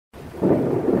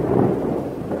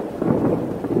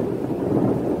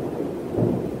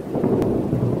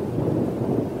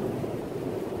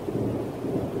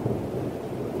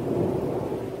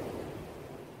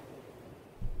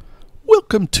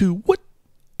Welcome to What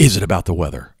Is It About the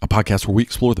Weather? A podcast where we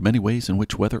explore the many ways in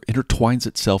which weather intertwines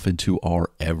itself into our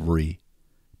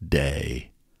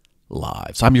everyday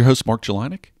lives. I'm your host, Mark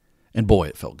Jelinek, and boy,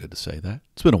 it felt good to say that.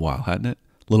 It's been a while, hadn't it?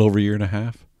 A little over a year and a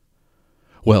half.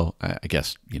 Well, I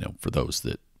guess, for those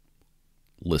that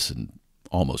listen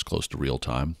almost close to real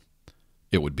time,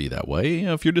 it would be that way.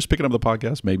 If you're just picking up the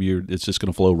podcast, maybe it's just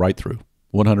going to flow right through.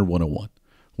 101.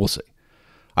 We'll see.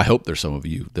 I hope there's some of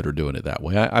you that are doing it that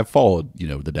way. I've followed, the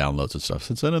downloads and stuff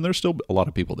since then, and there's still a lot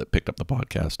of people that picked up the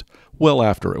podcast well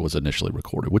after it was initially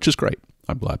recorded, which is great.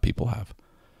 I'm glad people have.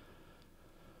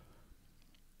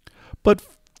 But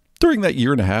during that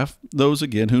year and a half, those,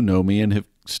 again, who know me and have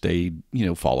stayed,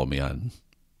 follow me on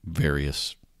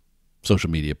various social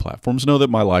media platforms, know that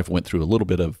my life went through a little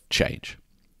bit of change.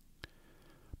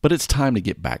 But it's time to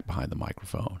get back behind the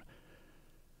microphone.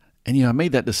 And, I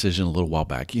made that decision a little while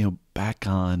back, back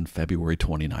on February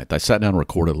 29th. I sat down and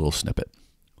recorded a little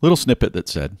snippet that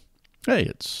said, hey,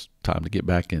 it's time to get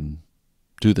back and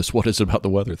do this What Is It About the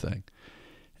Weather thing.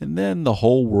 And then the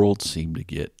whole world seemed to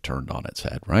get turned on its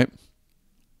head, right?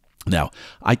 Now,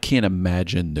 I can't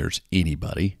imagine there's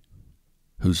anybody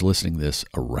who's listening to this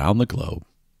around the globe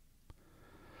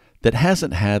that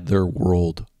hasn't had their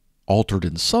world altered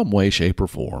in some way, shape, or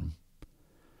form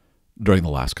during the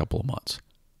last couple of months.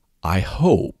 I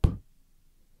hope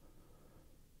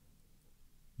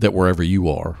that wherever you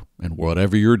are and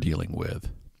whatever you're dealing with,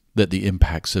 that the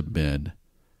impacts have been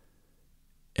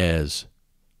as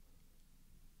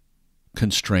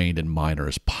constrained and minor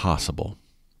as possible.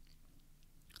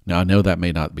 Now, I know that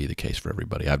may not be the case for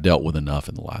everybody. I've dealt with enough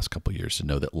in the last couple of years to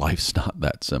know that life's not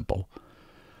that simple.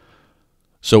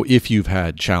 So if you've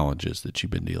had challenges that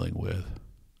you've been dealing with,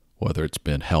 whether it's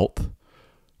been health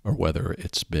or whether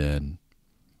it's been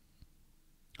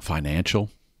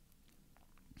financial,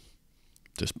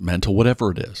 just mental, whatever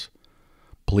it is,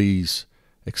 please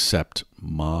accept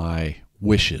my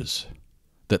wishes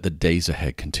that the days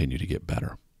ahead continue to get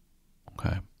better.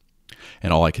 Okay?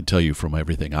 And all I can tell you from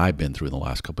everything I've been through in the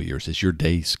last couple of years is your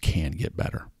days can get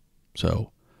better.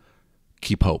 So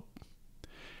keep hope.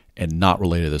 And not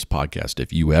related to this podcast,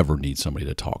 if you ever need somebody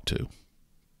to talk to,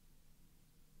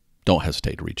 don't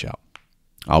hesitate to reach out.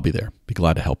 I'll be there. Be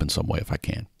glad to help in some way if I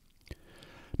can.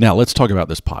 Now, let's talk about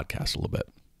this podcast a little bit.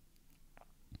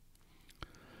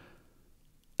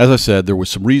 As I said, there were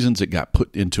some reasons it got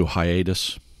put into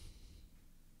hiatus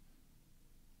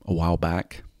a while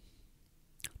back.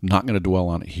 Not going to dwell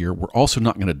on it here. We're also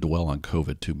not going to dwell on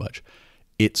COVID too much.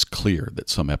 It's clear that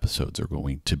some episodes are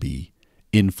going to be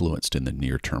influenced in the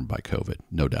near term by COVID,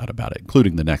 no doubt about it,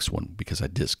 including the next one, because I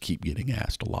just keep getting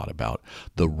asked a lot about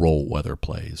the role weather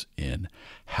plays in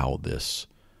how this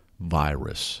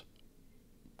virus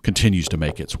continues to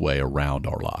make its way around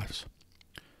our lives.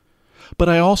 But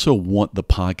I also want the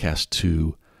podcast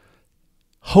to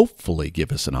hopefully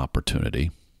give us an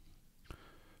opportunity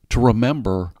to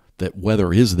remember that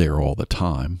weather is there all the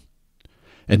time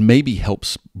and maybe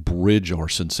helps bridge our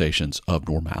sensations of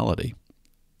normality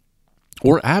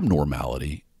or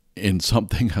abnormality in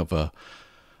something of a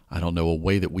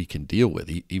way that we can deal with,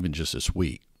 even just this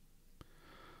week.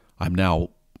 I'm now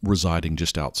residing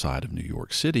just outside of New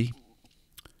York City,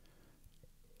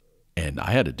 and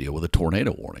I had to deal with a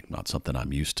tornado warning, not something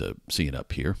I'm used to seeing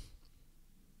up here.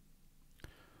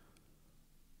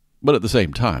 But at the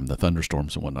same time, the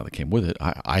thunderstorms and whatnot that came with it,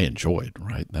 I enjoyed,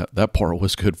 right? That part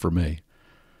was good for me.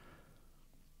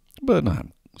 But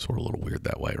I'm sort of a little weird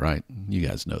that way, right? You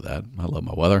guys know that. I love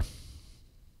my weather.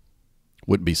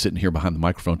 Wouldn't be sitting here behind the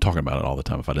microphone talking about it all the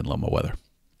time if I didn't love my weather.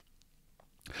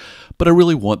 But I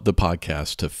really want the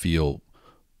podcast to feel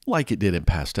like it did in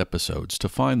past episodes, to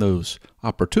find those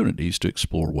opportunities to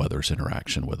explore weather's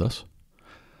interaction with us.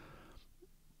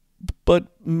 But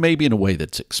maybe in a way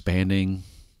that's expanding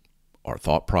our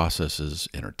thought processes,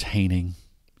 entertaining,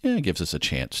 and it gives us a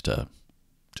chance to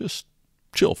just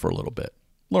chill for a little bit,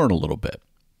 learn a little bit,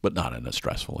 but not in a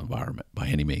stressful environment by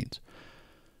any means.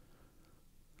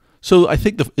 So I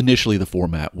think initially the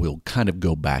format will kind of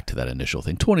go back to that initial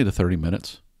thing, 20 to 30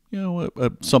 minutes,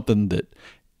 something that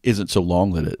isn't so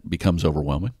long that it becomes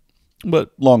overwhelming,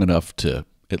 but long enough to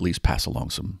at least pass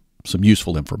along some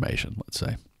useful information, let's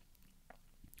say.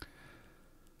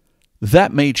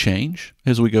 That may change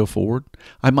as we go forward.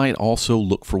 I might also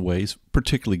look for ways,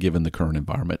 particularly given the current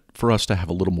environment, for us to have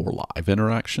a little more live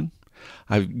interaction.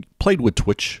 I've played with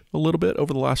Twitch a little bit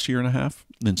over the last year and a half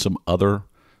in some other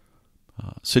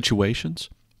situations,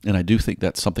 and I do think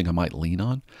that's something I might lean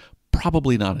on.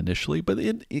 Probably not initially, but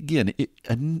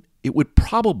it would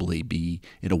probably be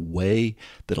in a way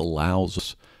that allows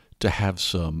us to have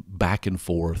some back and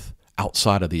forth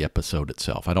outside of the episode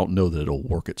itself. I don't know that it'll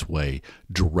work its way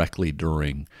directly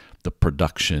during the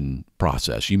production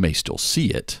process. You may still see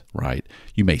it, right?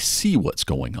 You may see what's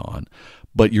going on,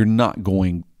 but you're not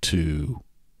going to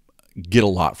get a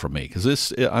lot from me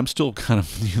because I'm still kind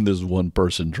of this one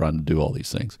person trying to do all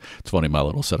these things. It's funny, my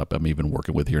little setup I'm even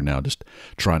working with here now, just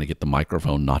trying to get the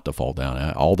microphone not to fall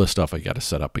down. All this stuff I got to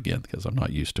set up again because I'm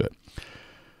not used to it.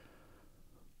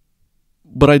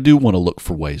 But I do want to look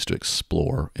for ways to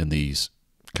explore in these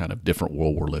kind of different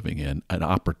world we're living in, an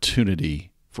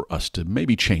opportunity for us to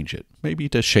maybe change it, maybe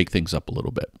to shake things up a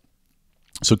little bit.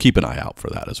 So keep an eye out for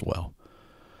that as well.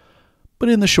 But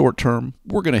in the short term,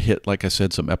 we're going to hit, like I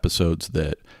said, some episodes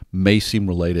that may seem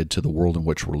related to the world in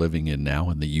which we're living in now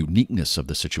and the uniqueness of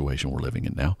the situation we're living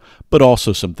in now, but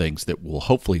also some things that will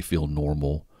hopefully feel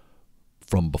normal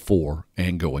from before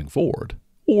and going forward,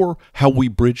 or how we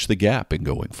bridge the gap in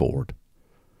going forward.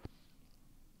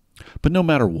 But no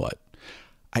matter what,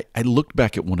 I looked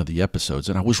back at one of the episodes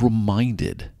and I was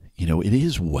reminded, it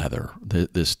is weather,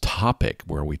 this topic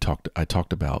where I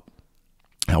talked about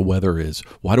how weather is,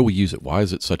 why do we use it? Why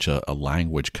is it such a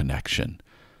language connection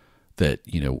that,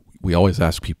 we always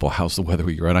ask people, how's the weather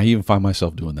where you're at? I even find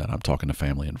myself doing that. I'm talking to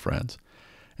family and friends.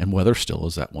 And weather still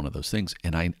is that one of those things.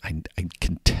 And I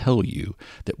can tell you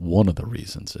that one of the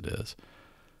reasons it is,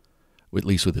 at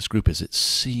least with this group, is it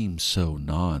seems so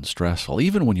non-stressful.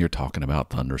 Even when you're talking about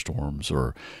thunderstorms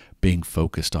or being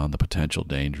focused on the potential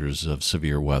dangers of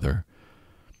severe weather,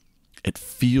 it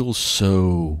feels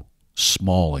so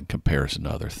small in comparison to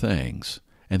other things.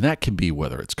 And that can be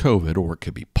whether it's COVID or it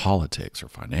could be politics or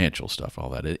financial stuff, all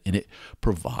that. And it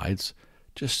provides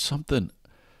just something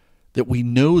that we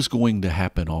know is going to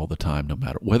happen all the time, no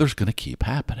matter weather's going to keep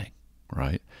happening,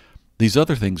 right? These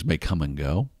other things may come and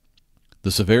go.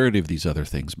 The severity of these other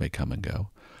things may come and go,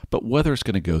 but weather's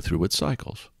going to go through its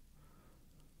cycles.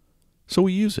 So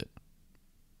we use it.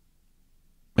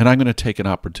 And I'm going to take an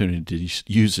opportunity to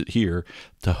use it here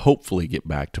to hopefully get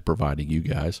back to providing you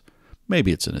guys.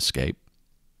 Maybe it's an escape.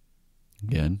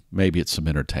 Again, maybe it's some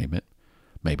entertainment.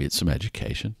 Maybe it's some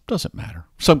education. Doesn't matter.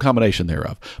 Some combination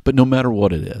thereof. But no matter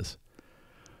what it is,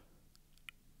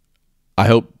 I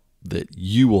hope that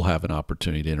you will have an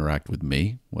opportunity to interact with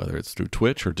me, whether it's through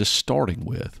Twitch or just starting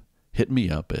with, hit me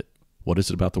up at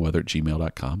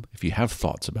whatisitabouttheweather@gmail.com if you have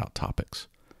thoughts about topics.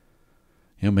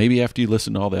 Maybe after you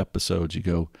listen to all the episodes, you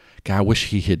go, God, I wish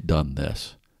he had done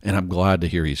this. And I'm glad to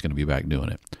hear he's going to be back doing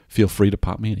it. Feel free to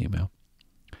pop me an email.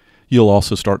 You'll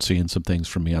also start seeing some things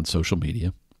from me on social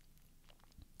media.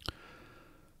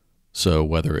 So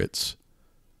whether it's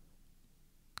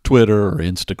Twitter or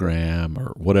Instagram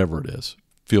or whatever it is,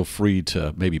 feel free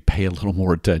to maybe pay a little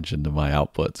more attention to my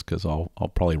outputs because I'll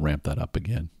probably ramp that up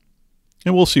again.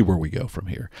 And we'll see where we go from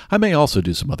here. I may also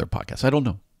do some other podcasts. I don't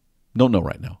know. Don't know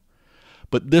right now.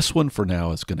 But this one for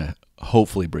now is going to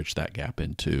hopefully bridge that gap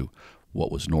into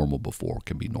what was normal before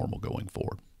can be normal going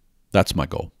forward. That's my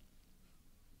goal.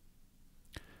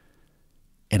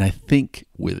 And I think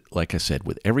like I said,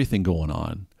 with everything going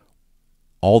on,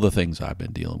 all the things I've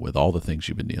been dealing with, all the things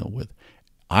you've been dealing with,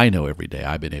 I know every day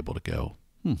I've been able to go,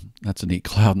 that's a neat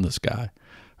cloud in the sky,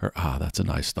 or that's a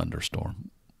nice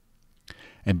thunderstorm,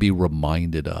 and be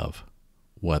reminded of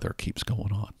weather keeps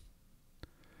going on.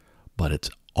 But it's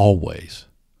always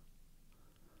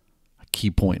a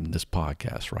key point in this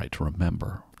podcast, right, to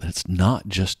remember that it's not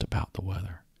just about the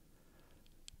weather,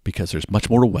 because there's much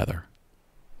more to weather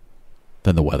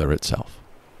than the weather itself.